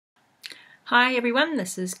Hi everyone,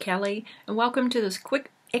 this is Kelly and welcome to this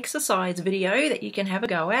quick exercise video that you can have a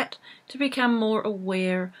go at to become more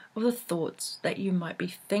aware of the thoughts that you might be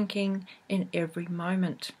thinking in every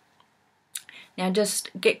moment. Now just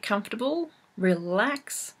get comfortable,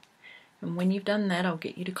 relax, and when you've done that I'll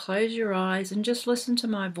get you to close your eyes and just listen to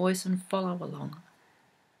my voice and follow along.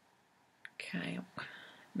 Okay,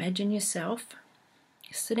 imagine yourself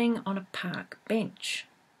sitting on a park bench.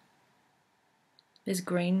 There's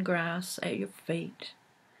green grass at your feet.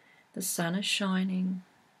 The sun is shining.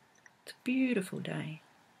 It's a beautiful day.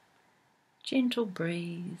 Gentle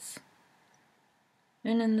breeze.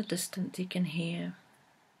 And in the distance you can hear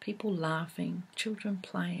people laughing, children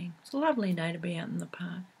playing. It's a lovely day to be out in the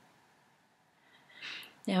park.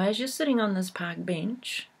 Now as you're sitting on this park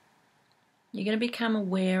bench, you're going to become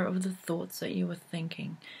aware of the thoughts that you were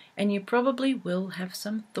thinking. And you probably will have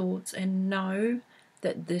some thoughts and know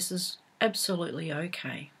that this is absolutely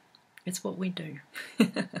okay. It's what we do.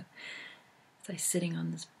 So sitting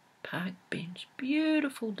on this park bench,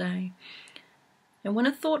 beautiful day. And when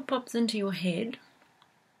a thought pops into your head,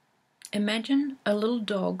 imagine a little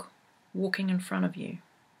dog walking in front of you.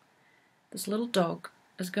 This little dog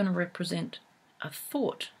is going to represent a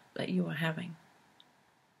thought that you are having.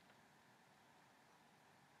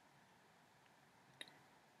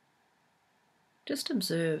 Just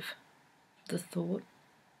observe the thought,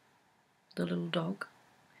 the little dog,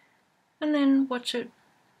 and then watch it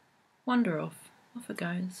wander off. Off it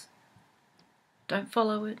goes. Don't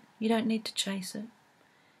follow it. You don't need to chase it.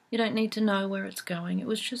 You don't need to know where it's going. It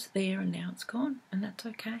was just there and now it's gone, and that's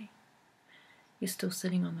okay. You're still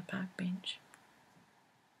sitting on the park bench.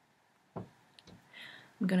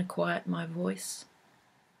 I'm going to quiet my voice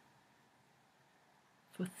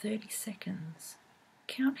for 30 seconds.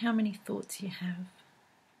 Count how many thoughts you have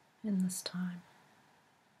in this time.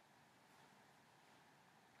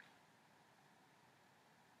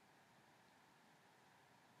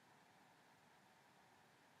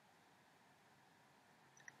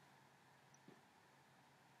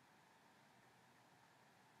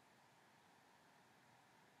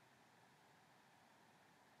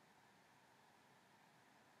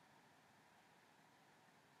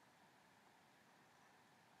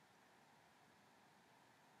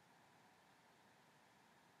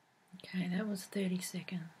 Okay, that was 30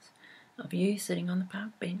 seconds of you sitting on the park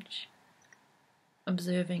bench,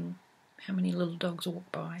 observing how many little dogs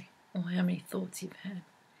walk by or how many thoughts you've had.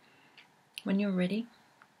 When you're ready,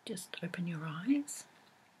 just open your eyes.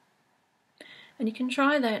 And you can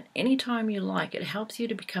try that anytime you like. It helps you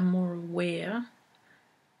to become more aware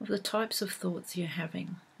of the types of thoughts you're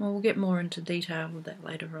having. Well, we'll get more into detail of that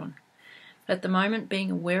later on. But at the moment,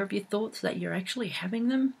 being aware of your thoughts, that you're actually having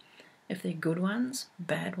them. If they're good ones,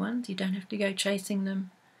 bad ones, you don't have to go chasing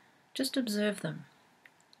them. Just observe them.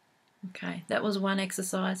 Okay, that was one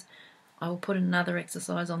exercise. I will put another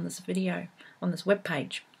exercise on this video, on this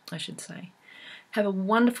webpage, I should say. Have a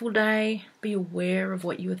wonderful day. Be aware of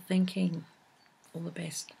what you are thinking. All the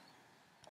best.